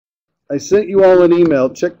I sent you all an email.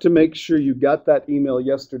 Check to make sure you got that email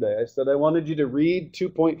yesterday. I said I wanted you to read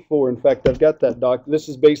 2.4. In fact, I've got that doc. This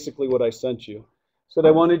is basically what I sent you. Said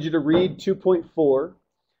I wanted you to read 2.4.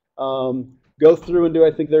 Go through and do,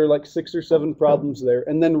 I think there are like 6 or 7 problems there,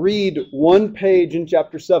 and then read 1 page in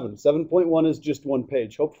chapter 7. 7.1 is just 1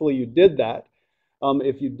 page. Hopefully you did that.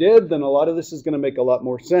 If you did, then a lot of this is going to make a lot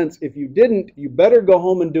more sense. If you didn't, you better go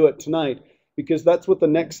home and do it tonight, because that's what the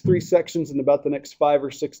next 3 sections and about the next 5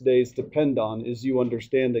 or 6 days depend on, is you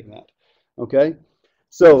understanding that. Okay?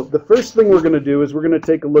 So the first thing we're going to do is we're going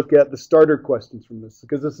to take a look at the starter questions from this,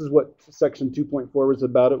 because this is what section 2.4 was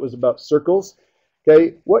about. It was about circles.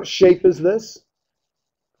 Okay, what shape is this?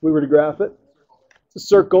 If we were to graph it, it's a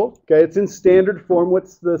circle. Okay, it's in standard form.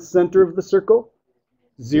 What's the center of the circle?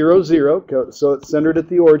 0, 0. So it's centered at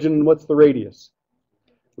the origin. And what's the radius?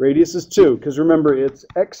 Radius is 2, because remember, it's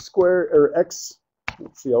x squared, or x,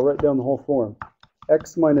 let's see, I'll write down the whole form.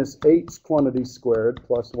 X minus h quantity squared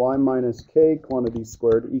plus y minus k quantity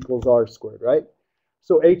squared equals r squared, right?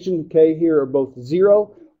 So h and k here are both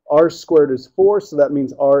 0. R squared is 4, so that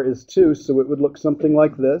means r is 2, so it would look something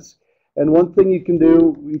like this. And one thing you can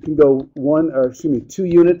do, you can go 2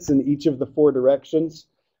 units in each of the 4 directions,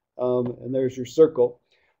 and there's your circle.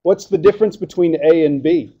 What's the difference between A and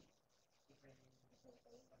B?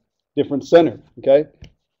 Different center, okay?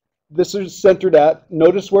 This is centered at,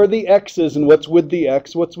 notice where the x is and what's with the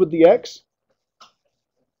x. What's with the x?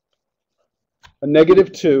 A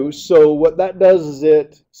 -2. So what that does is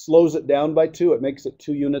it slows it down by 2. It makes it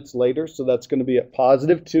 2 units later. So that's going to be at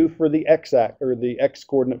 +2 for the or the x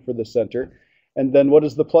coordinate for the center. And then what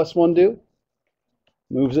does the +1 do?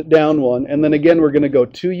 Moves it down 1. And then again, we're going to go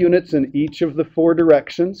 2 units in each of the 4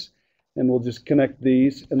 directions. And we'll just connect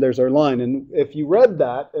these. And there's our line. And if you read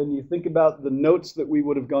that and you think about the notes that we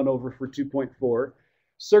would have gone over for 2.4,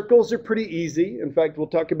 circles are pretty easy. In fact, we'll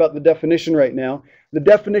talk about the definition right now. The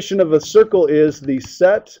definition of a circle is the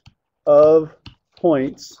set of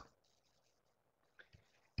points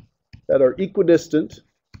that are equidistant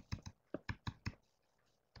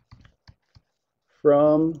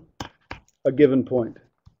from a given point.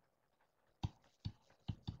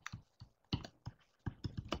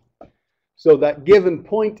 So that given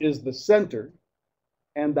point is the center,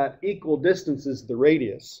 and that equal distance is the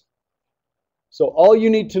radius. So all you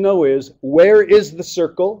need to know is, where is the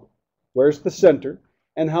circle, where's the center,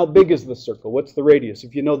 and how big is the circle, what's the radius.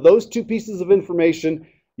 If you know those 2 pieces of information,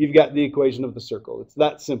 you've got the equation of the circle. It's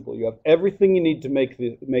that simple. You have everything you need to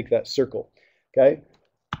make that circle. Okay?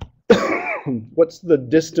 What's the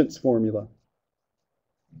distance formula?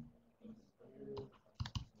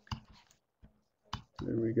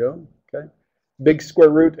 There we go. Okay. Big square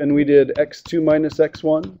root, and we did x2 minus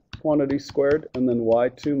x1 quantity squared, and then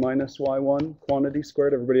y2 minus y1 quantity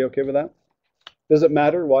squared. Everybody okay with that? Does it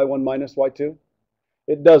matter, y1 minus y2?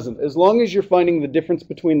 It doesn't. As long as you're finding the difference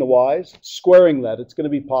between the y's, squaring that, it's going to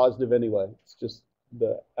be positive anyway. It's just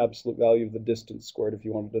the absolute value of the distance squared, if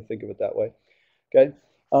you wanted to think of it that way. Okay.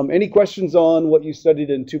 Any questions on what you studied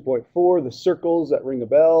in 2.4, the circles that ring a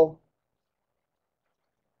bell?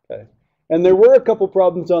 Okay. And there were a couple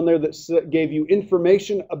problems on there that gave you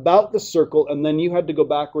information about the circle, and then you had to go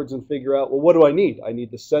backwards and figure out, well, what do I need? I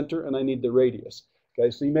need the center and I need the radius. Okay,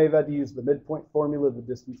 so you may have had to use the midpoint formula, the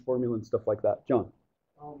distance formula, and stuff like that. John?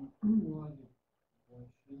 Points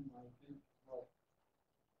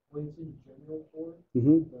in general form, the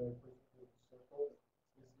circle,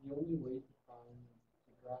 is the only way to find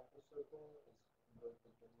the graph the circle is to convert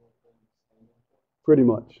the general form to standard form. Pretty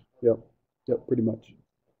much. Yep. Yep, pretty much.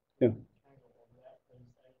 Yeah.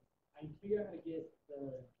 I figure out how to get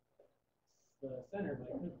the center, but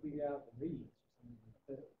I couldn't figure out the radius.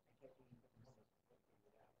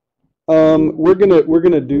 We're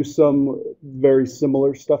gonna do some very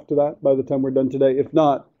similar stuff to that by the time we're done today. If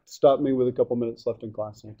not, stop me with a couple minutes left in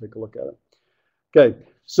class and I'll take a look at it. Okay,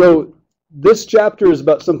 so this chapter is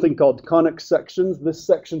about something called conic sections. This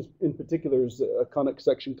section in particular is a conic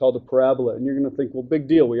section called a parabola, and you're going to think, well, big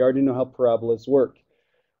deal. We already know how parabolas work.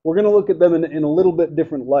 We're going to look at them in a little bit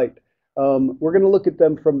different light. We're going to look at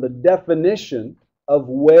them from the definition of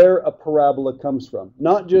where a parabola comes from.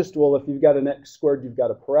 Not just, well, if you've got an x squared, you've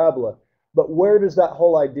got a parabola. But where does that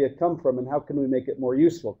whole idea come from, and how can we make it more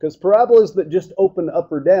useful? Because parabolas that just open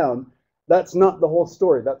up or down, that's not the whole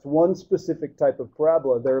story. That's one specific type of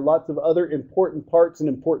parabola. There are lots of other important parts and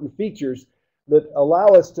important features that allow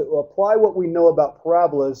us to apply what we know about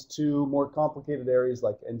parabolas to more complicated areas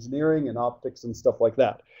like engineering and optics and stuff like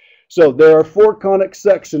that. So there are 4 conic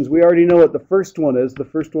sections. We already know what the first one is. The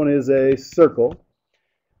first one is a circle.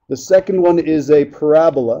 The second one is a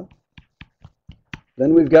parabola.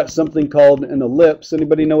 Then we've got something called an ellipse.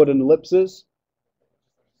 Anybody know what an ellipse is?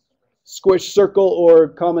 Squish circle, or a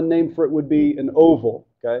common name for it would be an oval.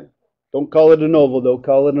 Okay, don't call it an oval though,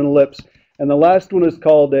 call it an ellipse. And the last one is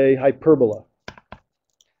called a hyperbola.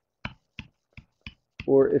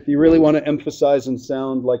 Or if you really want to emphasize and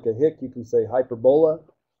sound like a hick, you can say hyperbola.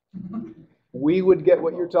 We would get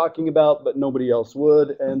what you're talking about, but nobody else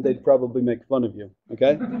would, and they'd probably make fun of you.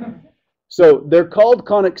 Okay? So they're called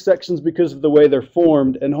conic sections because of the way they're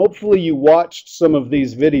formed, and hopefully you watched some of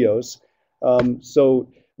these videos. So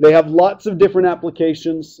they have lots of different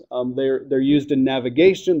applications. They're used in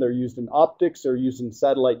navigation, they're used in optics, they're used in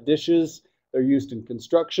satellite dishes, they're used in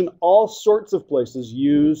construction. All sorts of places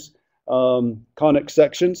use conic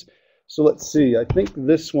sections. So let's see, I think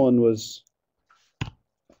this one was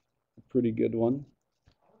a pretty good one.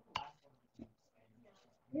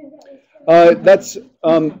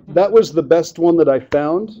 That was the best one that I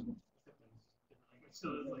found.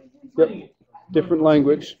 Yep, different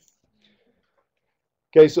language.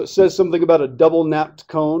 Okay, so it says something about a double napped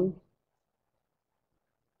cone.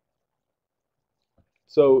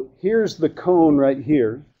 So here's the cone right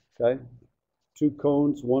here, okay? Two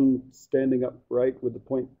cones, one standing upright with the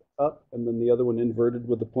point up, and then the other one inverted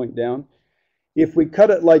with the point down. If we cut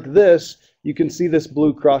it like this, you can see this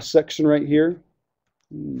blue cross section right here.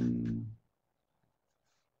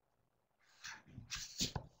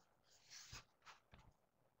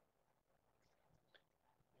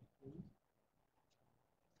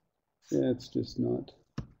 Yeah, it's just not.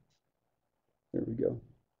 There we go.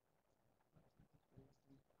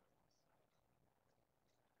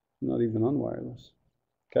 Not even on wireless.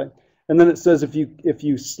 Okay. And then it says if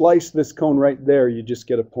you slice this cone right there, you just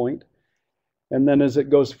get a point. And then as it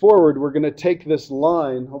goes forward, we're going to take this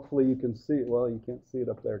line. Hopefully you can see it. Well, you can't see it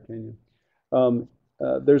up there, can you?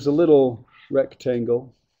 There's a little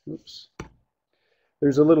rectangle. Oops.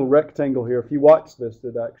 There's a little rectangle here. If you watch this,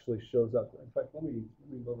 it actually shows up. In fact, let me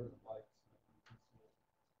go over the light.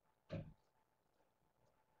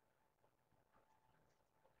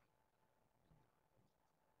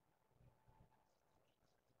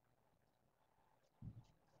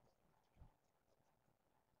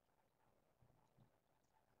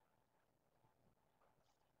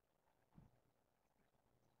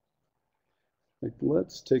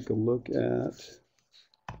 Let's take a look at,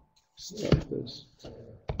 start this,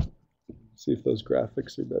 see if those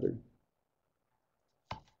graphics are better.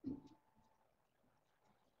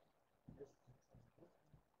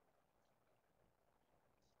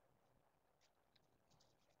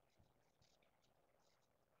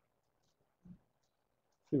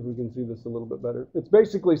 See if we can see this a little bit better. It's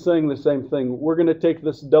basically saying the same thing. We're going to take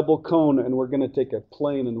this double cone and we're going to take a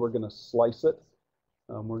plane and we're going to slice it.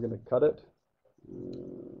 We're going to cut it.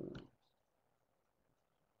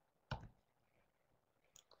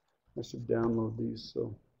 I should download these.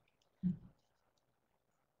 So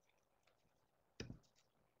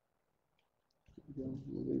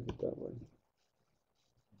we'll leave it that way.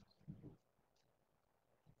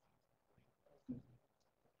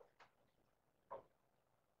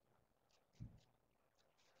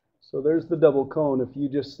 So there's the double cone. If you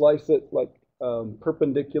just slice it like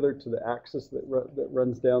perpendicular to the axis that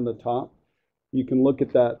runs down the top, you can look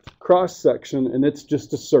at that cross section and it's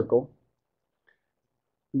just a circle.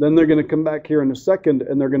 Then they're going to come back here in a second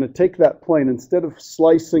and they're going to take that plane, instead of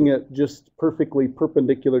slicing it just perfectly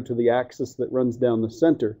perpendicular to the axis that runs down the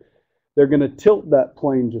center, they're going to tilt that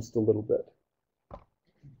plane just a little bit.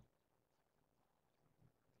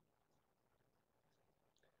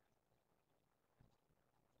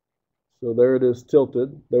 So there it is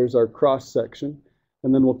tilted. There's our cross section.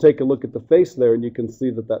 And then we'll take a look at the face there and you can see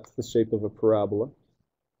that that's the shape of a parabola.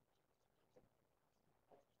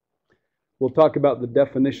 We'll talk about the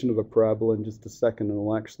definition of a parabola in just a second and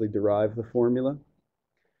we'll actually derive the formula.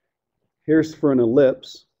 Here's for an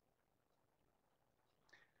ellipse.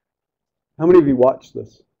 How many of you watched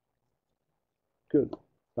this? Good.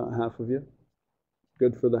 About half of you.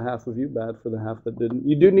 Good for the half of you, bad for the half that didn't.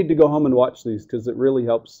 You do need to go home and watch these because it really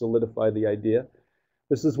helps solidify the idea.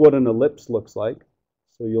 This is what an ellipse looks like.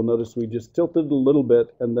 So you'll notice we just tilted a little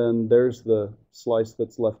bit and then there's the slice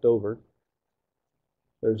that's left over.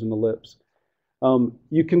 There's an ellipse.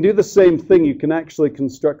 You can do the same thing. You can actually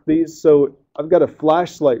construct these. So I've got a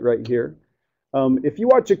flashlight right here. If you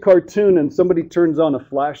watch a cartoon and somebody turns on a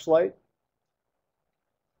flashlight,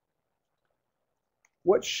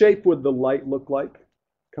 what shape would the light look like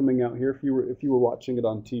coming out here if you were watching it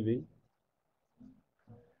on TV?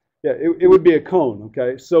 Yeah, it would be a cone,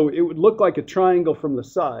 okay? So it would look like a triangle from the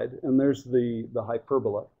side, and there's the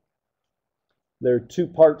hyperbola. There are two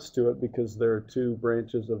parts to it because there are two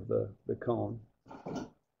branches of the cone.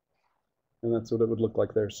 And that's what it would look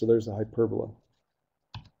like there. So there's a hyperbola.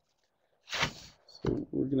 So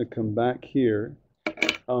we're going to come back here.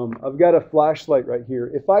 I've got a flashlight right here.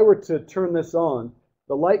 If I were to turn this on,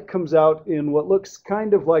 the light comes out in what looks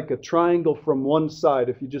kind of like a triangle from one side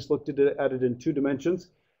if you just looked at it in 2 dimensions.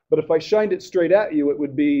 But if I shined it straight at you, it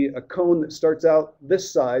would be a cone that starts out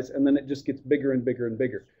this size, and then it just gets bigger and bigger and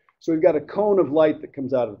bigger. So we've got a cone of light that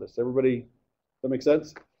comes out of this. Everybody, does that make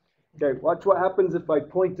sense? Okay, watch what happens if I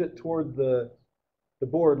point it toward the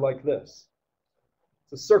board like this.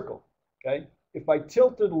 It's a circle, okay? If I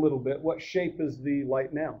tilt it a little bit, what shape is the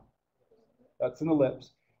light now? That's an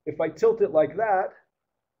ellipse. If I tilt it like that,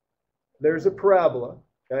 there's a parabola,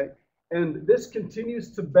 okay? And this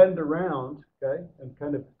continues to bend around, okay, and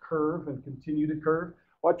kind of curve and continue to curve.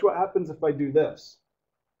 Watch what happens if I do this.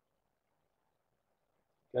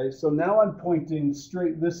 Okay, so now I'm pointing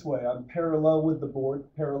straight this way. I'm parallel with the board,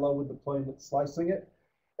 parallel with the plane that's slicing it.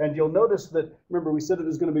 And you'll notice that, remember we said it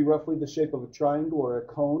was going to be roughly the shape of a triangle or a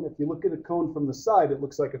cone. If you look at a cone from the side, it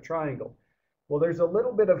looks like a triangle. Well, there's a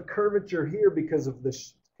little bit of curvature here because of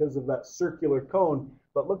that circular cone.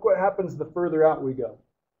 But look what happens the further out we go.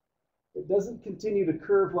 It doesn't continue to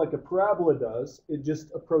curve like a parabola does. It just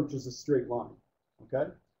approaches a straight line,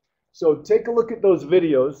 okay? So take a look at those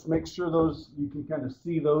videos. Make sure you can kind of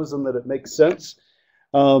see those and that it makes sense.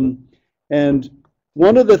 And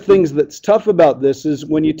one of the things that's tough about this is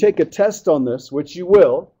when you take a test on this, which you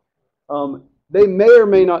will, they may or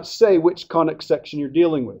may not say which conic section you're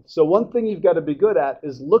dealing with. So one thing you've got to be good at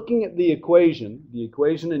is looking at the equation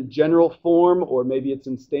in general form, or maybe it's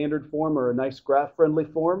in standard form or a nice graph-friendly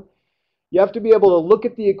form. You have to be able to look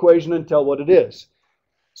at the equation and tell what it is.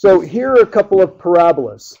 So here are a couple of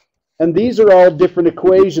parabolas. And these are all different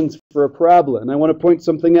equations for a parabola. And I want to point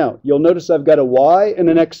something out. You'll notice I've got a y and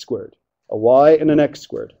an x squared, a y and an x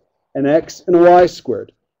squared, an x and a y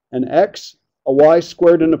squared, an x, a y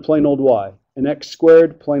squared, and a plain old y, an x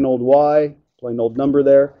squared, plain old y, plain old number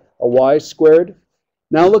there, a y squared.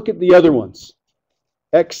 Now look at the other ones.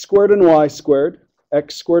 X squared and y squared,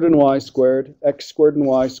 x squared and y squared, x squared and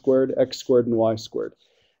y squared, x squared and y squared.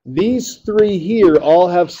 These 3 here all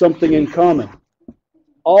have something in common.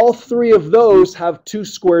 All 3 of those have 2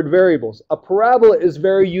 squared variables. A parabola is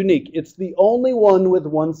very unique. It's the only one with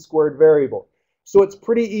 1 squared variable. So it's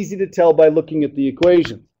pretty easy to tell by looking at the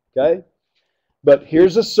equation, okay? But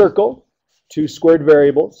here's a circle, 2 squared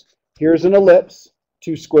variables. Here's an ellipse,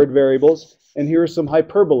 2 squared variables. And here are some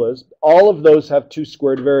hyperbolas. All of those have 2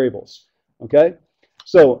 squared variables, okay?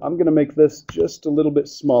 So I'm going to make this just a little bit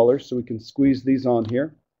smaller so we can squeeze these on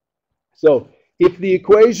here. So if the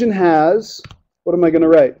equation has... what am I going to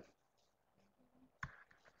write?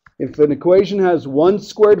 If an equation has 1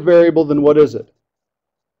 squared variable, then what is it?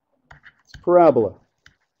 It's parabola.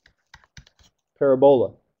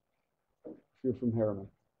 Parabola. You're from Harriman.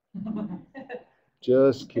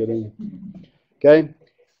 Just kidding. Okay?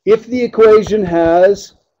 If the equation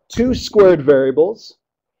has 2 squared variables,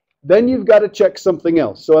 then you've got to check something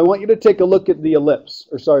else. So I want you to take a look at the ellipse,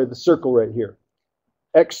 or sorry, the circle right here.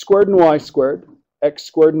 X squared and y squared, x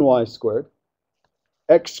squared and y squared.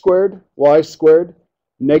 X squared, y squared,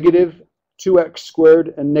 negative 2x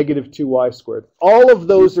squared, and negative 2y squared. All of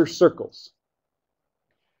those are circles.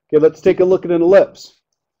 Okay, let's take a look at an ellipse.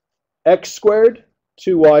 X squared,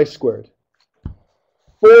 2y squared.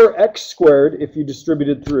 4x squared, if you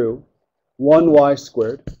distributed through, 1y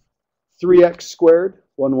squared. 3x squared,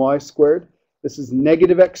 1y squared. This is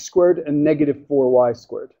negative x squared and negative 4y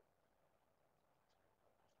squared.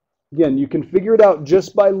 Again, you can figure it out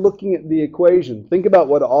just by looking at the equation. Think about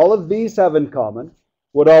what all of these have in common,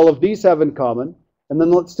 what all of these have in common, and then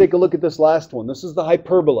let's take a look at this last one. This is the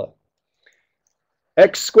hyperbola.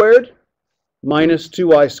 X squared minus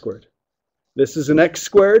 2y squared. This is an x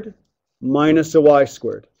squared minus a y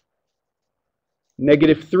squared.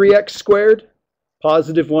 Negative 3x squared,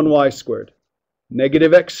 positive 1y squared.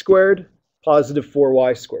 Negative x squared, positive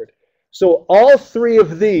 4y squared. So all 3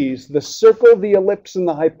 of these, the circle, the ellipse, and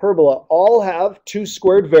the hyperbola, all have 2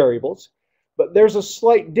 squared variables, but there's a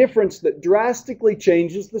slight difference that drastically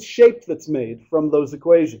changes the shape that's made from those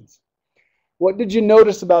equations. What did you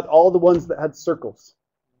notice about all the ones that had circles?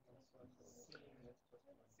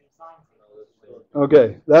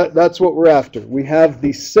 Okay, that's what we're after. We have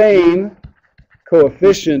the same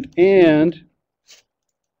coefficient and,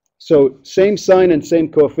 so same sign and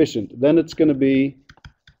same coefficient. Then it's going to be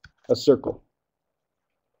a circle.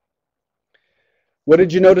 What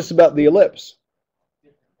did you notice about the ellipse?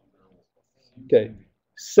 Okay,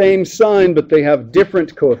 same sign, but they have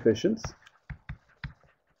different coefficients.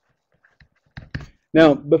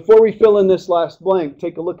 Now, before we fill in this last blank,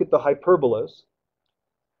 take a look at the hyperbolas.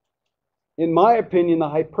 In my opinion, the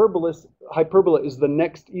hyperbola is the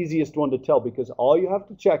next easiest one to tell because all you have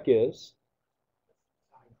to check is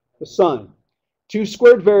the sign. Two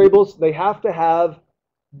squared variables, they have to have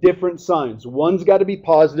different signs. One's got to be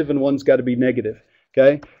positive and one's got to be negative.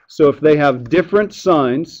 Okay? So if they have different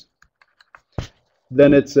signs,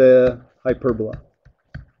 then it's a hyperbola.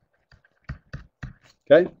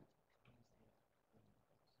 Okay?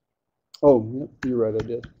 Oh, you're right, I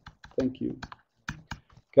did. Thank you.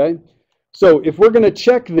 Okay? So if we're going to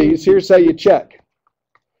check these, here's how you check.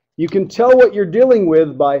 You can tell what you're dealing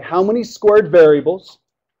with by how many squared variables,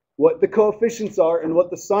 what the coefficients are, and what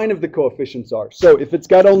the sign of the coefficients are. So if it's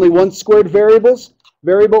got only one squared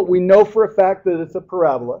variable, we know for a fact that it's a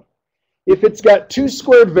parabola. If it's got two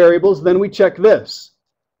squared variables, then we check this.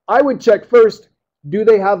 I would check first, do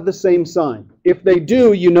they have the same sign? If they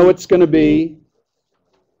do, you know it's going to be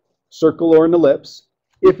circle or an ellipse.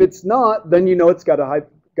 If it's not, then you know it's got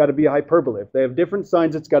to be a hyperbola. If they have different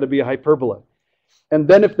signs, it's got to be a hyperbola. And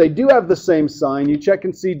then if they do have the same sign, you check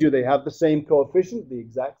and see, do they have the same coefficient, the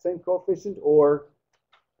exact same coefficient, or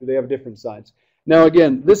do they have different signs? Now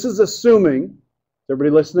again, this is assuming, is everybody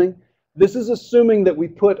listening? This is assuming that we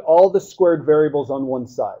put all the squared variables on one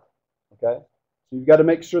side, okay? So you've got to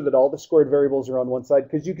make sure that all the squared variables are on one side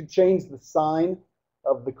because you could change the sign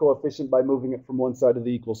of the coefficient by moving it from one side of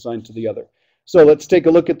the equal sign to the other. So let's take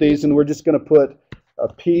a look at these, and we're just going to put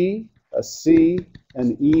a P, a C,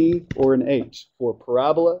 an E, or an H for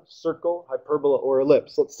parabola, circle, hyperbola, or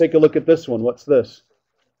ellipse. Let's take a look at this one. What's this?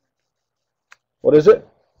 What is it?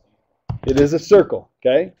 It is a circle,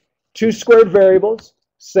 okay? Two squared variables,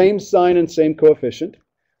 same sign and same coefficient.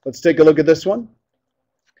 Let's take a look at this one.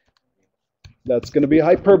 That's going to be a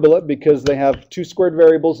hyperbola because they have two squared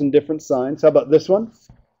variables and different signs. How about this one?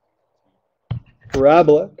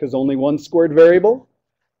 Parabola, because only one squared variable.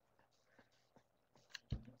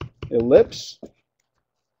 Ellipse.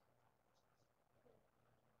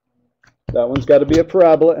 That one's got to be a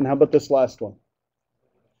parabola. And how about this last one?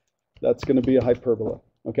 That's going to be a hyperbola.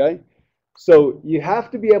 Okay? So you have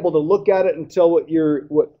to be able to look at it and tell what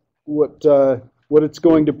it's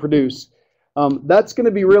going to produce. That's going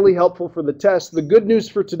to be really helpful for the test. The good news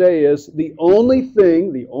for today is the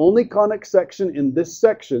only conic section in this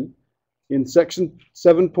section, in section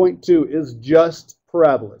 7.2, is just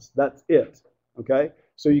parabolas. That's it. Okay?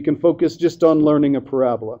 So you can focus just on learning a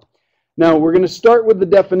parabola. Now we're going to start with the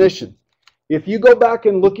definition. If you go back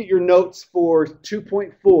and look at your notes for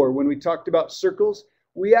 2.4, when we talked about circles,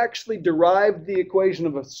 we actually derived the equation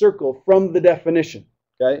of a circle from the definition.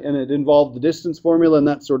 Okay? And it involved the distance formula and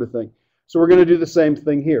that sort of thing. So we're going to do the same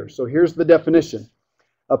thing here. So here's the definition.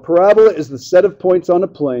 A parabola is the set of points on a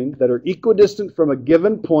plane that are equidistant from a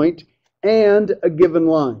given point and a given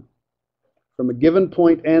line. From a given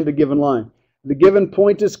point and a given line. The given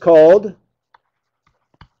point is called,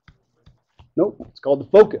 it's called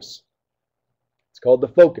the focus. It's called the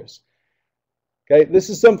focus. Okay,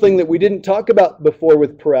 this is something that we didn't talk about before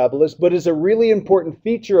with parabolas, but is a really important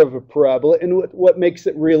feature of a parabola and what makes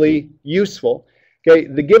it really useful. Okay,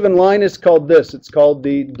 the given line is called this. It's called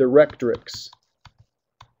the directrix.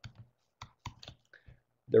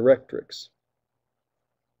 Directrix.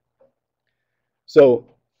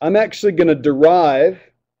 So I'm actually going to derive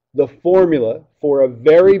the formula for a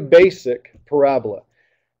very basic parabola.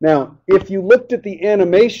 Now, if you looked at the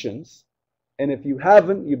animations, and if you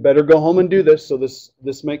haven't, you better go home and do this so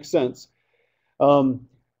this makes sense.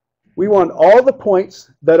 We want all the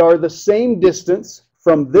points that are the same distance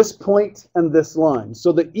from this point and this line.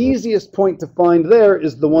 So the easiest point to find there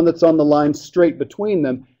is the one that's on the line straight between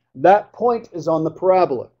them. That point is on the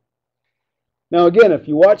parabola. Now again, if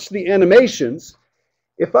you watch the animations,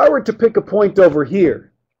 if I were to pick a point over here,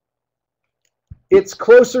 it's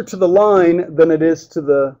closer to the line than it is to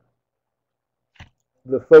the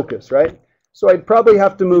focus, right? So I'd probably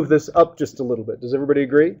have to move this up just a little bit. Does everybody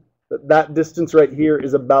agree that that distance right here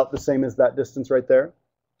is about the same as that distance right there?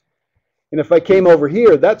 And if I came over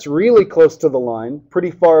here, that's really close to the line,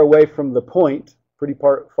 pretty far away from the point, pretty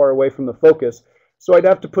far away from the focus. So I'd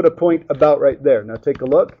have to put a point about right there. Now take a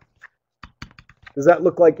look. Does that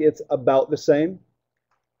look like it's about the same?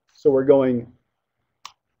 So we're going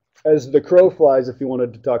as the crow flies, if you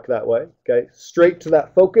wanted to talk that way, okay? Straight to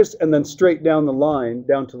that focus and then straight down the line,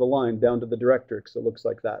 down to the directrix. It looks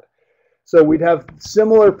like that. So we'd have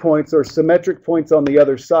similar points or symmetric points on the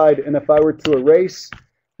other side. And if I were to erase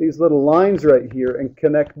these little lines right here and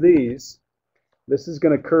connect these, this is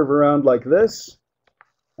going to curve around like this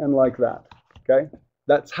and like that, okay?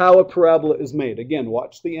 That's how a parabola is made. Again,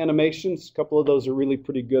 watch the animations. A couple of those are really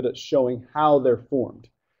pretty good at showing how they're formed.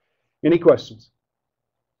 Any questions?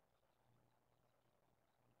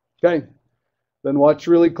 Okay, Then watch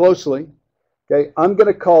really closely. Okay, I'm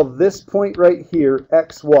going to call this point right here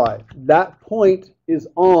xy. That point is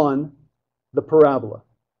on the parabola.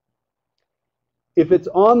 If it's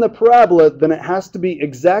on the parabola, then it has to be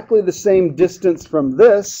exactly the same distance from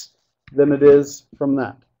this than it is from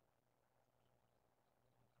that.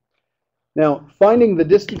 Now, finding the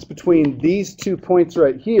distance between these 2 points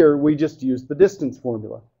right here, we just use the distance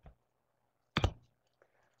formula.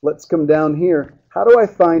 Let's come down here. How do I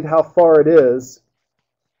find how far it is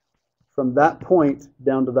from that point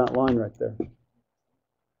down to that line right there?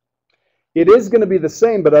 It is going to be the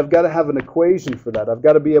same, but I've got to have an equation for that. I've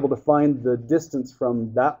got to be able to find the distance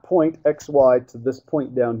from that point, xy, to this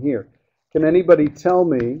point down here. Can anybody tell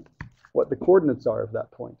me what the coordinates are of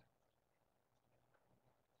that point?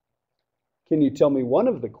 Can you tell me one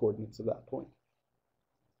of the coordinates of that point?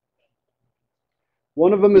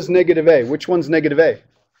 One of them is negative a. Which one's negative a?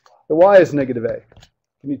 The y is negative a.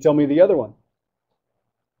 Can you tell me the other one?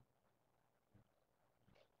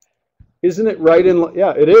 Isn't it right in,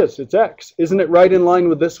 yeah, it is, it's x. Isn't it right in line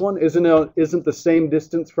with this one? Isn't the same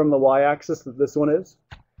distance from the y-axis that this one is?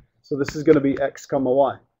 So this is going to be x comma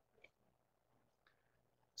y.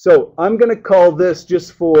 So I'm going to call this,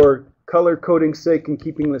 just for color coding's sake and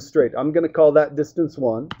keeping this straight, I'm going to call that distance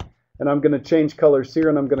 1, and I'm going to change colors here,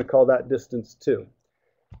 and I'm going to call that distance 2.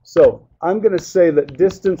 So I'm going to say that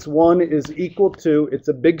distance 1 is equal to, it's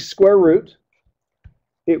a big square root,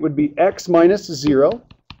 it would be x minus 0,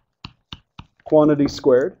 quantity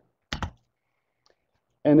squared,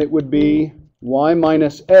 and it would be y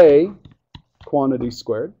minus a, quantity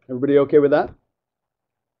squared. Everybody okay with that?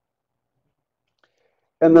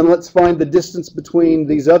 And then let's find the distance between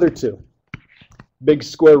these other two. Big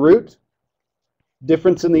square root,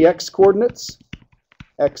 difference in the x coordinates,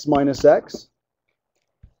 x minus x.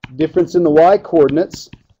 Difference in the y coordinates,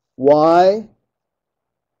 y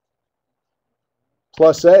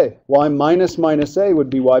plus a. Y minus minus a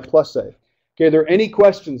would be y plus a. Okay, are there any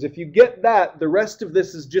questions? If you get that, the rest of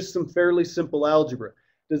this is just some fairly simple algebra.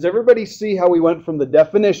 Does everybody see how we went from the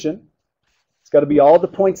definition? It's got to be all the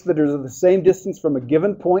points that are the same distance from a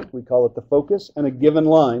given point, we call it the focus, and a given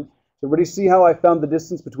line. Everybody see how I found the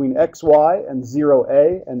distance between xy and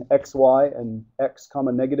 0a and xy and x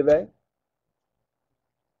comma negative a?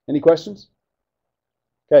 Any questions?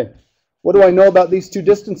 Okay, what do I know about these two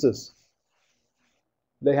distances?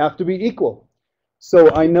 They have to be equal.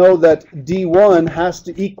 So I know that d1 has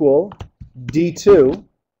to equal d2,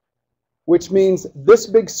 which means this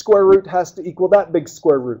big square root has to equal that big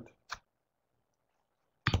square root.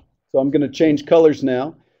 So I'm going to change colors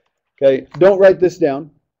now. Okay, don't write this down.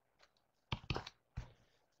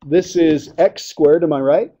 This is x squared, am I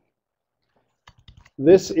right?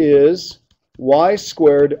 This is y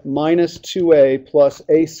squared minus 2a plus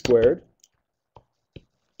a squared.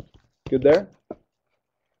 Good there?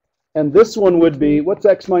 And this one would be, what's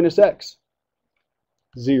x minus x?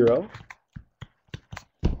 0.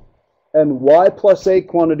 And y plus a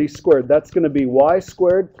quantity squared, that's going to be y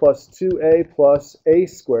squared plus 2a plus a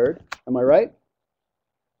squared. Am I right?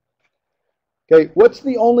 Okay, what's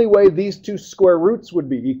the only way these two square roots would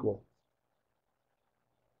be equal?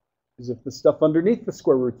 Is if the stuff underneath the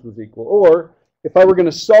square roots was equal. Or if I were going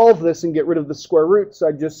to solve this and get rid of the square roots,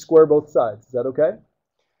 I'd just square both sides. Is that okay?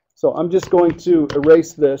 So I'm just going to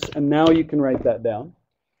erase this, and now you can write that down.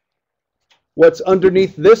 What's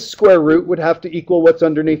underneath this square root would have to equal what's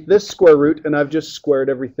underneath this square root, and I've just squared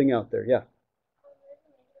everything out there. Yeah.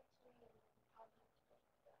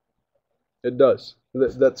 It does.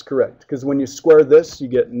 That's correct. Because when you square this, you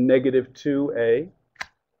get negative 2a.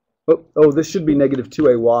 Oh, this should be negative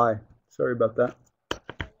 2ay. Sorry about that.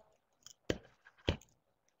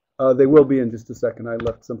 They will be in just a second. I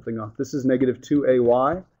left something off. This is negative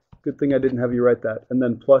 2ay. Good thing I didn't have you write that. And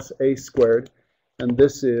then plus a squared. And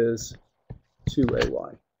this is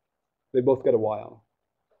 2ay. They both got a y on them.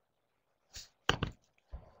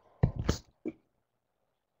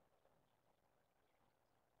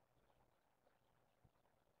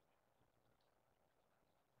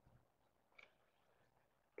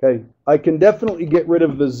 Okay, I can definitely get rid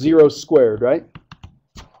of the 0 squared, right?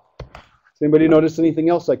 Does anybody notice anything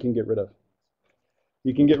else I can get rid of?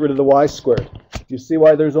 You can get rid of the y squared. Do you see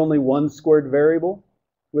why there's only one squared variable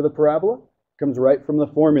with a parabola? It comes right from the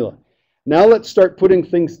formula. Now let's start putting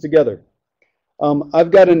things together. I've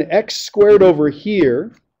got an x squared over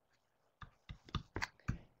here,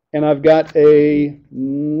 and I've got a,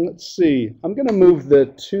 let's see, I'm going to move the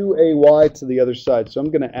 2ay to the other side. So I'm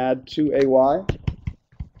going to add 2ay.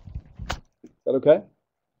 Is that okay?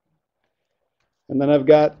 And then I've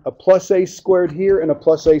got a plus a squared here and a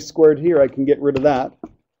plus a squared here. I can get rid of that.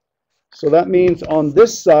 So that means on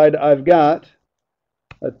this side I've got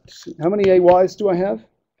How many AYs do I have?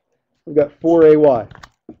 I've got 4 AY.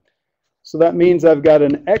 So that means I've got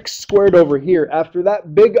an x squared over here. After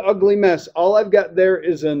that big ugly mess, all I've got there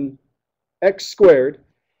is an x squared.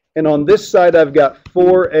 And on this side, I've got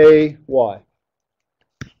 4AY.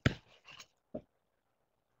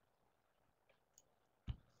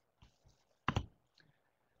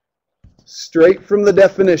 Straight from the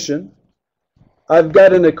definition, I've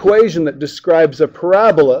got an equation that describes a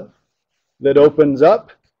parabola that opens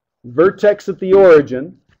up, vertex at the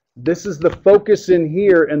origin. This is the focus in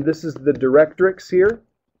here, and this is the directrix here.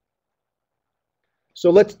 So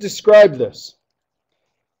let's describe this.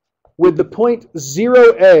 With the point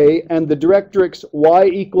 0a and the directrix y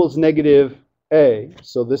equals negative a,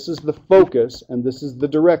 so this is the focus and this is the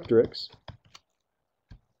directrix,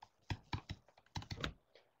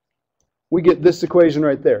 we get this equation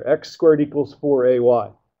right there, x squared equals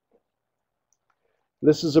 4ay.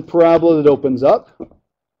 This is a parabola that opens up.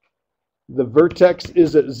 The vertex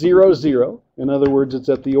is at 0, 0. In other words, it's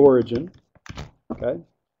at the origin. Okay.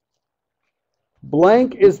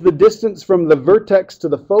 Blank is the distance from the vertex to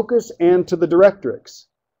the focus and to the directrix.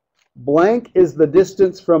 Blank is the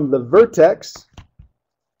distance from the vertex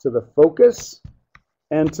to the focus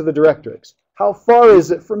and to the directrix. How far is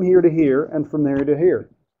it from here to here and from there to here?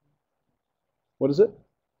 What is it?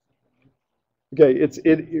 Okay,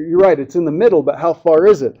 you're right, it's in the middle, but how far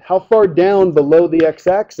is it? How far down below the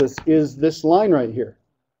x-axis is this line right here?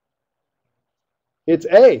 It's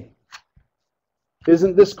A.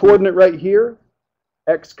 Isn't this coordinate right here,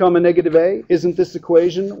 x comma negative a? Isn't this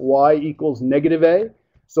equation y equals negative a?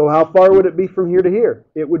 So how far would it be from here to here?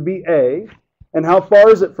 It would be A. And how far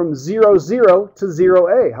is it from 0, 0 to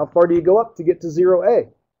 0A? How far do you go up to get to 0A?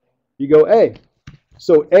 You go A.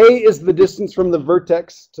 So A is the distance from the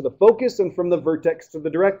vertex to the focus and from the vertex to the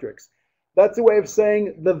directrix. That's a way of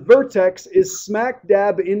saying the vertex is smack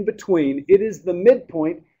dab in between. It is the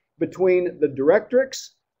midpoint between the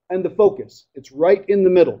directrix and the focus. It's right in the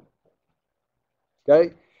middle.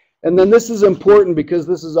 Okay? And then this is important because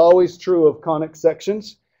this is always true of conic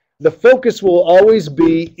sections. The focus will always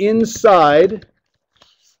be inside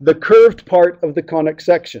the curved part of the conic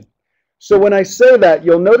section. So when I say that,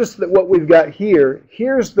 you'll notice that what we've got here,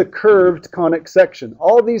 here's the curved conic section.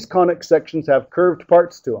 All these conic sections have curved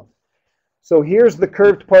parts to them. So here's the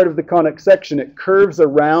curved part of the conic section. It curves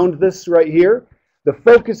around this right here. The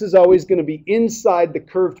focus is always going to be inside the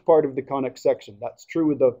curved part of the conic section. That's true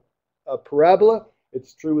with a parabola.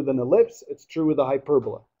 It's true with an ellipse. It's true with a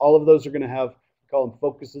hyperbola. All of those are going to have, we call them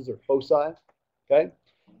focuses or foci. Okay?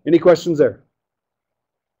 Any questions there?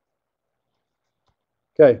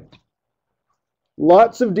 Okay.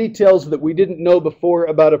 Lots of details that we didn't know before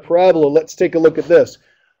about a parabola. Let's take a look at this.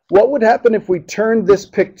 What would happen if we turned this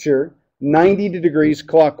picture 90 degrees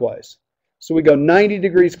clockwise? So we go 90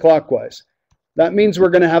 degrees clockwise. That means we're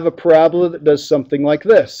going to have a parabola that does something like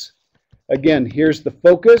this. Again, here's the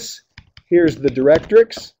focus. Here's the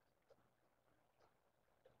directrix.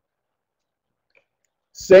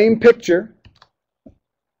 Same picture.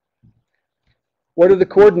 What are the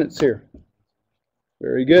coordinates here?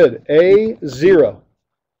 Very good. A0.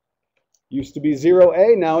 Used to be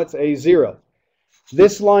 0A, now it's A0.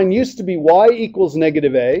 This line used to be y equals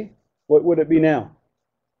negative a. What would it be now?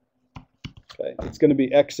 Okay, it's going to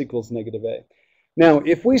be x equals negative a. Now,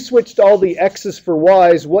 if we switched all the x's for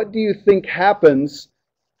y's, what do you think happens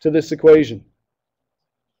to this equation?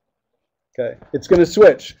 Okay, it's going to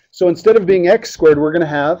switch. So instead of being x squared, we're going to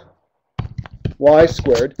have y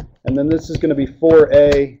squared, and then this is going to be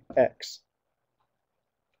 4ax.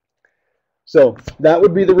 So that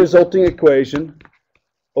would be the resulting equation.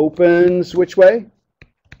 Opens which way?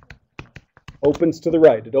 Opens to the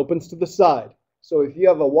right. It opens to the side. So if you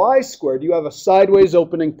have a y squared, you have a sideways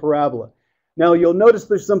opening parabola. Now you'll notice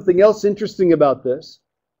there's something else interesting about this.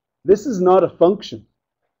 This is not a function.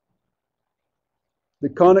 The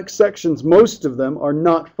conic sections, most of them are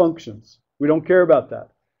not functions. We don't care about that.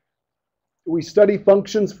 We study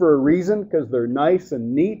functions for a reason because they're nice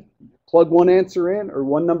and neat. Plug one answer in or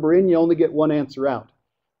one number in, you only get one answer out.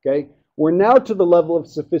 Okay? We're now to the level of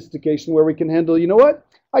sophistication where we can handle, you know what?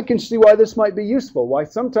 I can see why this might be useful. Why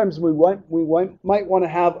sometimes we might want to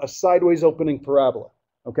have a sideways opening parabola.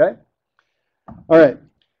 Okay? All right.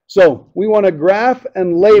 So we want to graph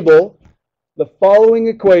and label the following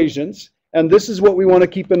equations, and this is what we want to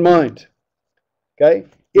keep in mind. Okay?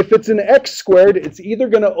 If it's an x squared, it's either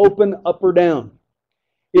going to open up or down.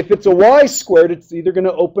 If it's a y squared, it's either going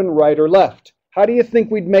to open right or left. How do you think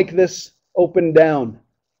we'd make this open down?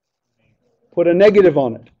 Put a negative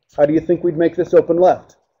on it. How do you think we'd make this open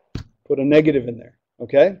left? Put a negative in there.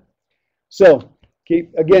 Okay? So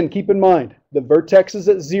Keep in mind, the vertex is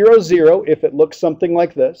at 0, 0 if it looks something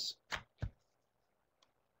like this.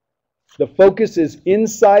 The focus is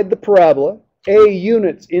inside the parabola, A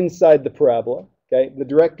units inside the parabola. Okay, the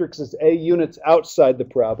directrix is A units outside the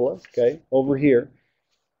parabola. Okay, over here.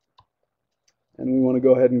 And we want to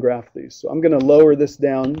go ahead and graph these. So I'm going to lower this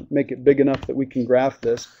down, make it big enough that we can graph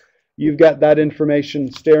this. You've got that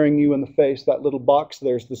information staring you in the face. That little box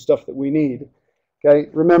there's the stuff that we need. Okay,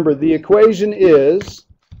 remember the equation is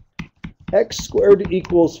x squared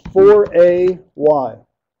equals 4ay.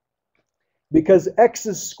 Because x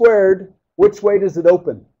is squared, which way does it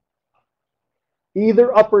open?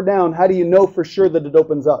 Either up or down. How do you know for sure that it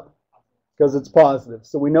opens up? Because it's positive.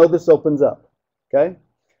 So we know this opens up. Okay?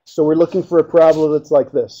 So we're looking for a parabola that's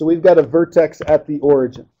like this. So we've got a vertex at the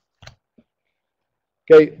origin.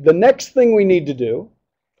 Okay, the next thing we need to do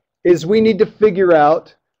is we need to figure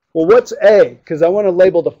out, well, what's A? Because I want to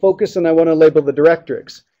label the focus and I want to label the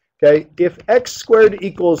directrix. Okay, if x squared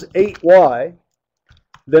equals 8y,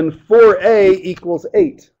 then 4a equals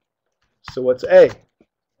 8. So what's A?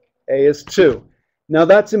 A is 2. Now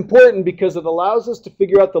that's important because it allows us to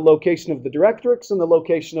figure out the location of the directrix and the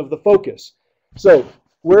location of the focus. So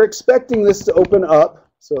we're expecting this to open up.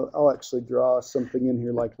 So I'll actually draw something in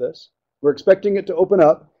here like this. We're expecting it to open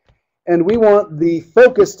up. And we want the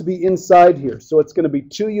focus to be inside here. So it's going to be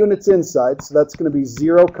 2 units inside. So that's going to be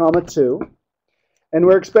 0, 2. And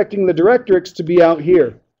we're expecting the directrix to be out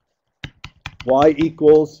here. Y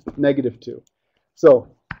equals -2. So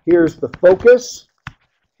here's the focus.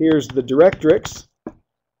 Here's the directrix.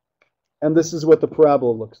 And this is what the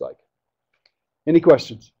parabola looks like. Any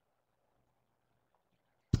questions?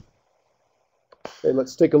 Okay,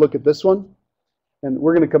 let's take a look at this one. And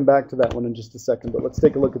we're going to come back to that one in just a second, but let's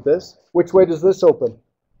take a look at this. Which way does this open?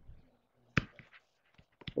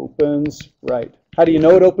 Opens right. How do you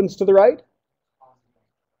know it opens to the right?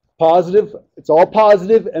 Positive. It's all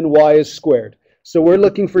positive, and y is squared. So we're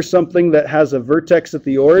looking for something that has a vertex at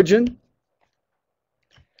the origin.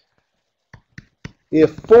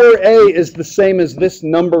 If 4a is the same as this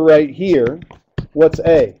number right here, what's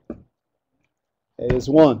A? A is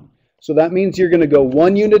 1. So that means you're going to go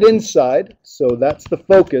 1 unit inside. So that's the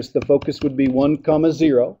focus. The focus would be 1,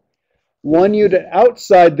 0. 1 unit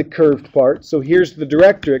outside the curved part. So here's the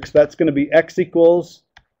directrix. That's going to be x equals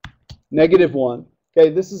 -1. Okay,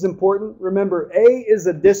 this is important. Remember, A is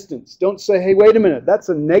a distance. Don't say, hey, wait a minute. That's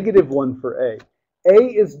a -1 for A. A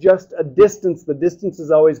is just a distance. The distance is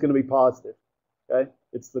always going to be positive. Okay,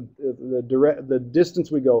 it's the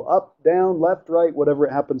distance we go up, down, left, right, whatever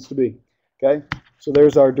it happens to be. Okay, so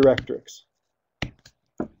there's our directrix.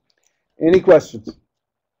 Any questions?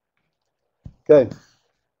 Okay,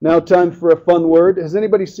 now time for a fun word. Has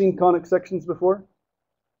anybody seen conic sections before?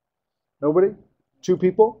 Nobody? 2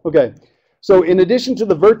 people? Okay, so in addition to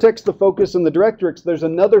the vertex, the focus, and the directrix, there's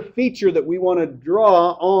another feature that we want to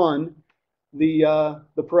draw on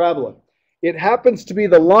the parabola. It happens to be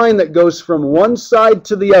the line that goes from one side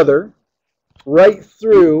to the other, right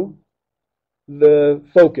through the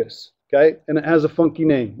focus. Okay, and it has a funky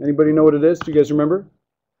name. Anybody know what it is? Do you guys remember?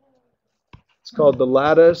 It's called the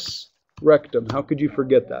lattice rectum. How could you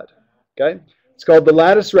forget that? Okay, it's called the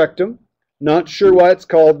lattice rectum. Not sure why it's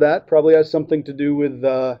called that. Probably has something to do with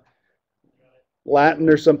Latin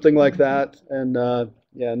or something like that. And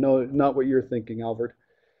yeah, no, not what you're thinking, Albert.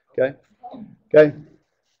 Okay, okay.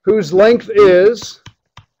 Whose length is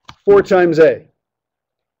 4 times A.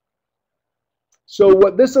 So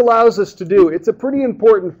what this allows us to do, it's a pretty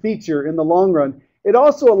important feature in the long run. It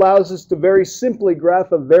also allows us to very simply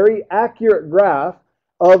graph a very accurate graph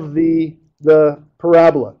of the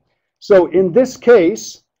parabola. So in this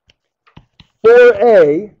case,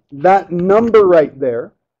 4a, that number right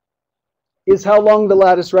there, is how long the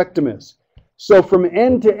lattice rectum is. So from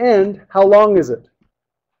end to end, how long is it?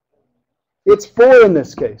 It's 4 in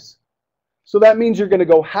this case. So that means you're going to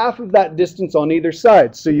go half of that distance on either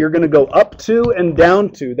side. So you're going to go up 2 and down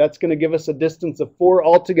 2. That's going to give us a distance of 4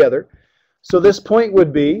 altogether. So this point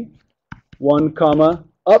would be 1,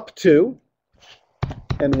 up 2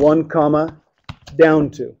 and 1, down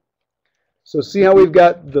 2. So see how we've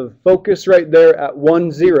got the focus right there at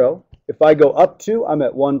 1, 0. If I go up 2, I'm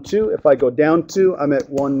at 1, 2. If I go down 2, I'm at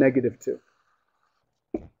 1, -2.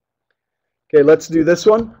 Okay, let's do this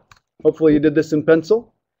one. Hopefully you did this in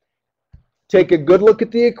pencil. Take a good look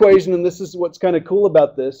at the equation, and this is what's kind of cool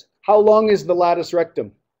about this. How long is the lattice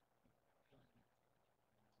rectum?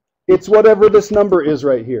 It's whatever this number is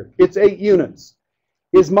right here. It's 8 units.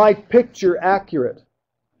 Is my picture accurate?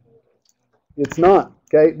 It's not.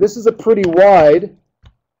 Okay, this is a pretty wide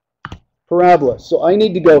parabola. So I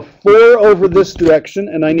need to go 4 over this direction,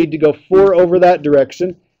 and I need to go 4 over that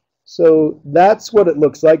direction. So that's what it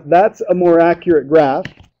looks like. That's a more accurate graph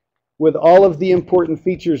with all of the important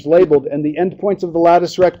features labeled. And the endpoints of the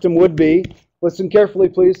lattice rectum would be, listen carefully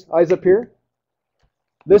please, eyes up here.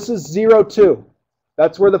 This is 0, 2.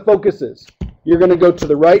 That's where the focus is. You're going to go to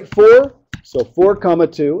the right 4, so 4,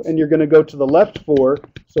 2, and you're going to go to the left 4,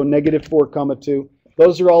 so negative 4, 2.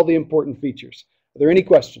 Those are all the important features. Are there any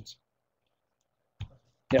questions?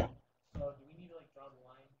 Yeah. Do we need to draw the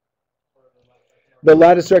line for the lattice rectum? The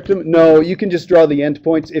lattice rectum? No, you can just draw the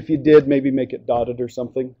endpoints. If you did, maybe make it dotted or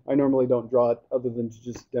something. I normally don't draw it other than to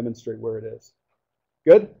just demonstrate where it is.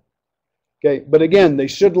 Good? Okay, but again, they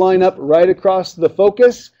should line up right across the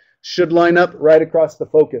focus, should line up right across the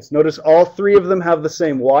focus. Notice all 3 of them have the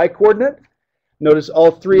same y coordinate. Notice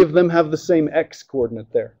all 3 of them have the same x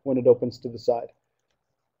coordinate there when it opens to the side.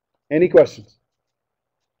 Any questions?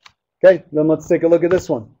 Okay, then let's take a look at this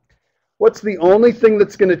one. What's the only thing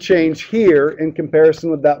that's going to change here in comparison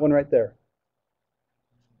with that one right there?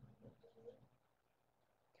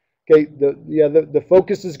 Okay, the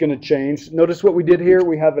focus is going to change. Notice what we did here.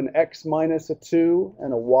 We have an x minus a 2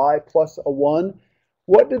 and a y plus a 1.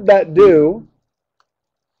 What did that do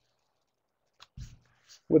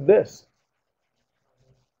with this?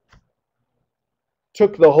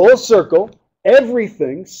 Took the whole circle,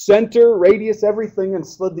 everything, center, radius, everything, and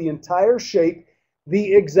slid the entire shape,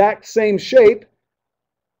 the exact same shape,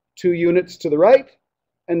 2 units to the right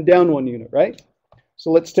and down 1 unit, right?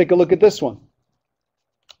 So let's take a look at this one.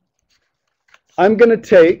 I'm going to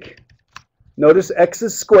take, notice x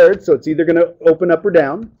is squared, so it's either going to open up or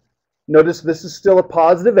down. Notice this is still a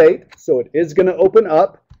positive 8, so it is going to open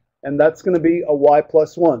up, and that's going to be a y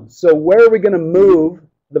plus 1. So where are we going to move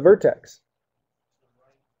the vertex?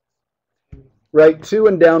 Right 2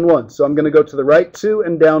 and down 1. So I'm going to go to the right 2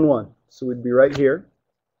 and down 1. So we'd be right here.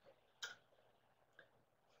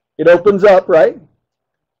 It opens up, right?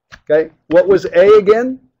 Okay. What was A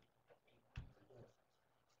again?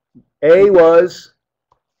 A was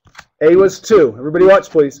 2. Everybody watch,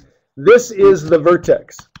 please. This is the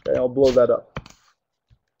vertex. Okay, I'll blow that up.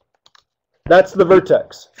 That's the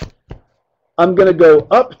vertex. I'm going to go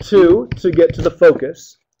up 2 to get to the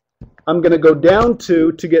focus. I'm going to go down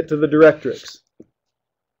 2 to get to the directrix.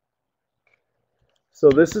 So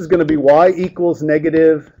this is going to be y equals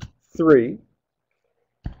negative 3.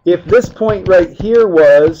 If this point right here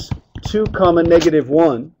was 2, negative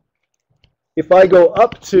 1, if I go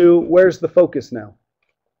up 2, where's the focus now?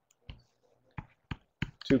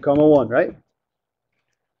 2, 1, right?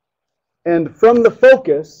 And from the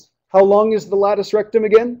focus, how long is the lattice rectum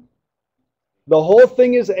again? The whole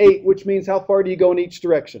thing is 8, which means how far do you go in each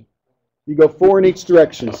direction? You go 4 in each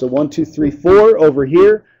direction. So 1, 2, 3, 4 over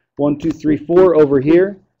here. 1, 2, 3, 4 over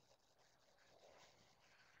here.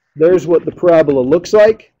 There's what the parabola looks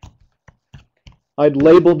like. I'd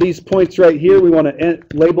label these points right here. We want to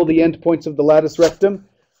label the endpoints of the lattice rectum.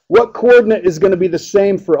 What coordinate is going to be the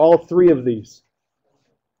same for all 3 of these?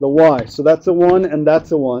 The y. So that's a 1 and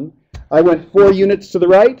that's a 1. I went 4 units to the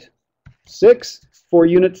right, 6. 4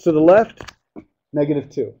 units to the left, negative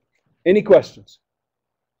 2. Any questions?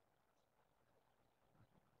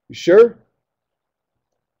 You sure?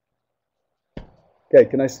 Okay,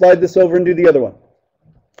 can I slide this over and do the other one?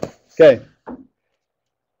 Okay.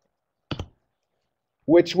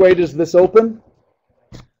 Which way does this open?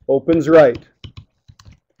 Opens right.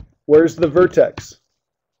 Where's the vertex?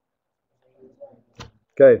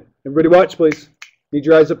 Okay, everybody watch, please. Need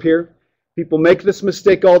your eyes up here. People make this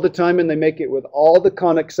mistake all the time, and they make it with all the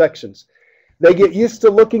conic sections. They get used to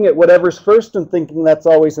looking at whatever's first and thinking that's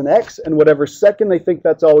always an x, and whatever's second, they think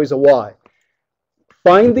that's always a y.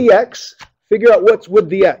 Find the x. Figure out what's with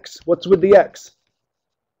the x. What's with the x?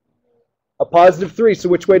 A positive 3. So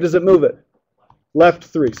which way does it move it? Left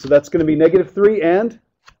 3. So that's going to be negative 3 and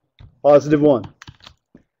positive 1.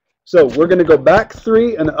 So we're going to go back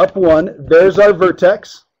 3 and up 1. There's our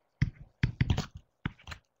vertex.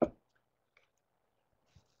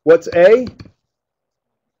 What's A?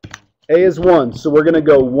 A is 1. So we're going to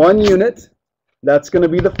go 1 unit. That's going to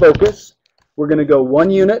be the focus. We're going to go 1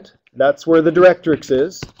 unit. That's where the directrix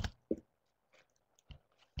is.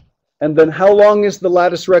 And then how long is the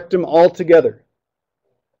lattice rectum altogether?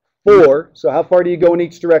 4. So how far do you go in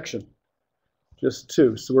each direction? Just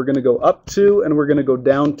 2. So we're going to go up 2 and we're going to go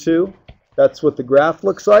down 2. That's what the graph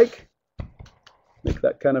looks like. Make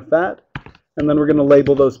that kind of fat. And then we're going to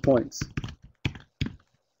label those points.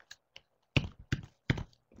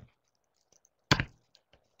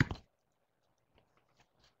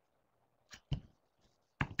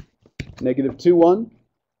 Negative 2, 1.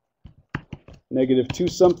 negative 2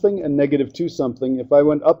 something, and negative 2 something. If I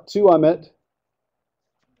went up 2, I'm at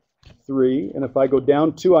 3. And if I go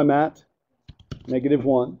down 2, I'm at negative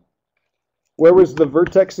 1. Where was the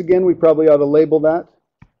vertex again? We probably ought to label that.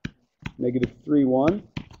 Negative 3, 1.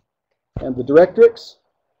 And the directrix?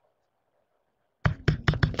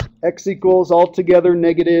 X equals altogether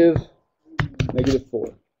negative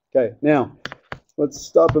 4. Okay, now let's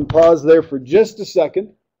stop and pause there for just a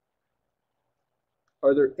second.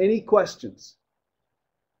 Are there any questions?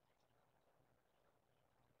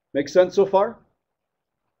 Make sense so far?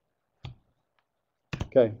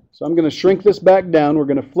 Okay, so I'm going to shrink this back down. We're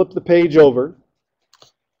going to flip the page over,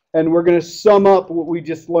 and we're going to sum up what we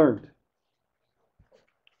just learned.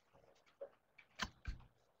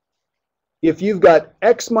 If you've got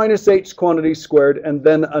x minus h quantity squared and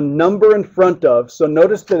then a number in front of, so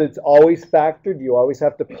notice that it's always factored. You always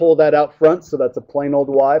have to pull that out front, so that's a plain old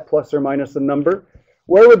y plus or minus a number.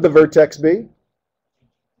 Where would the vertex be?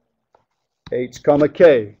 H comma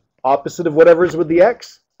k. Opposite of whatever's with the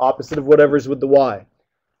x, opposite of whatever's with the y.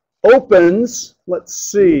 Opens,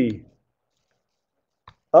 let's see,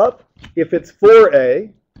 up if it's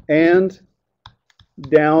 4a and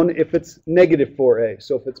down if it's negative 4a.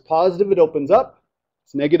 So if it's positive, it opens up. If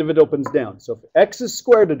it's negative, it opens down. So if x is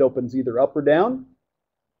squared, it opens either up or down.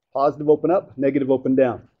 Positive open up, negative open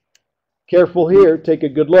down. Careful here, take a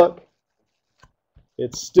good look.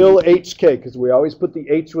 It's still hk because we always put the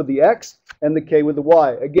h with the x and the k with the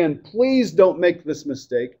y. Again, please don't make this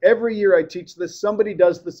mistake. Every year I teach this. Somebody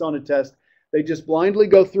does this on a test. They just blindly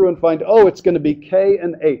go through and find, oh, it's going to be k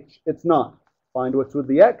and h. It's not. Find what's with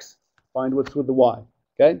the x. Find what's with the y.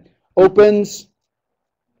 Okay? Opens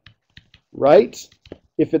right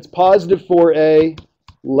if it's positive 4a,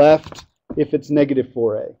 left if it's negative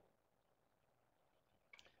 4a.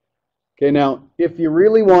 Okay, now, if you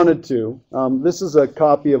really wanted to, this is a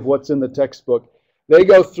copy of what's in the textbook. They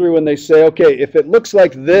go through and they say, okay, if it looks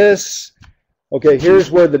like this, okay,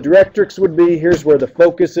 here's where the directrix would be, here's where the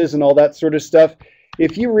focus is and all that sort of stuff.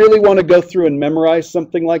 If you really want to go through and memorize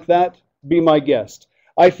something like that, be my guest.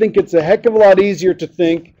 I think it's a heck of a lot easier to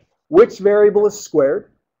think which variable is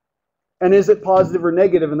squared and is it positive or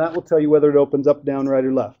negative, and that will tell you whether it opens up, down, right,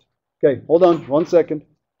 or left. Okay, hold on 1 second.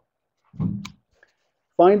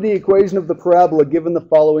 Find the equation of the parabola given the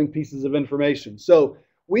following pieces of information. So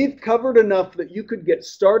we've covered enough that you could get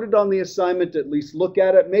started on the assignment, at least look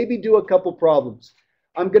at it, maybe do a couple problems.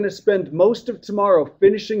 I'm going to spend most of tomorrow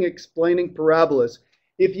finishing explaining parabolas.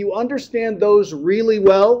 If you understand those really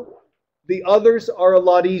well, the others are a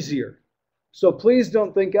lot easier. So please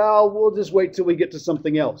don't think, oh, we'll just wait till we get to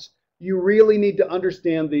something else. You really need to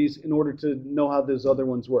understand these in order to know how those other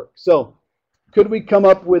ones work. So could we come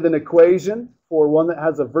up with an equation for one that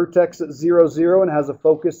has a vertex at 0, 0 and has a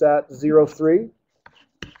focus at 0, 3?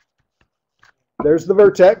 There's the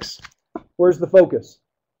vertex. Where's the focus?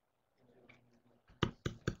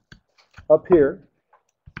 Up here.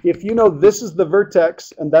 If you know this is the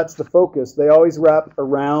vertex and that's the focus, they always wrap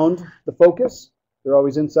around the focus. They're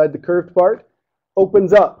always inside the curved part.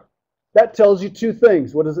 Opens up. That tells you two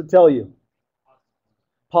things. What does it tell you?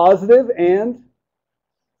 Positive and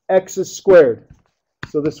x is squared.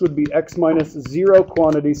 So this would be x minus 0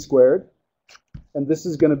 quantity squared. And this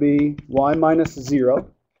is going to be y minus 0.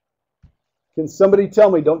 Can somebody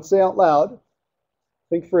tell me, don't say out loud,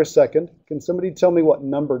 think for a second, can somebody tell me what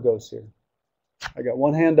number goes here? I got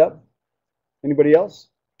one hand up. Anybody else?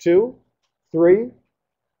 2, 3.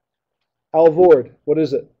 Alvord, what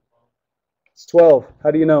is it? It's 12.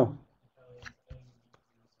 How do you know?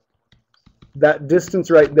 That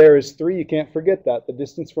distance right there is 3. You can't forget that. The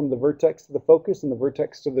distance from the vertex to the focus and the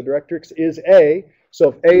vertex to the directrix is a. So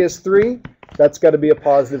if a is 3, that's got to be a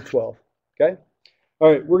positive 12. Okay?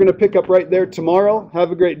 All right, we're going to pick up right there tomorrow.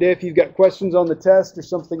 Have a great day. If you've got questions on the test or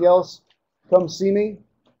something else, come see me.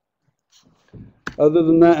 Other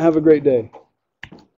than that, have a great day.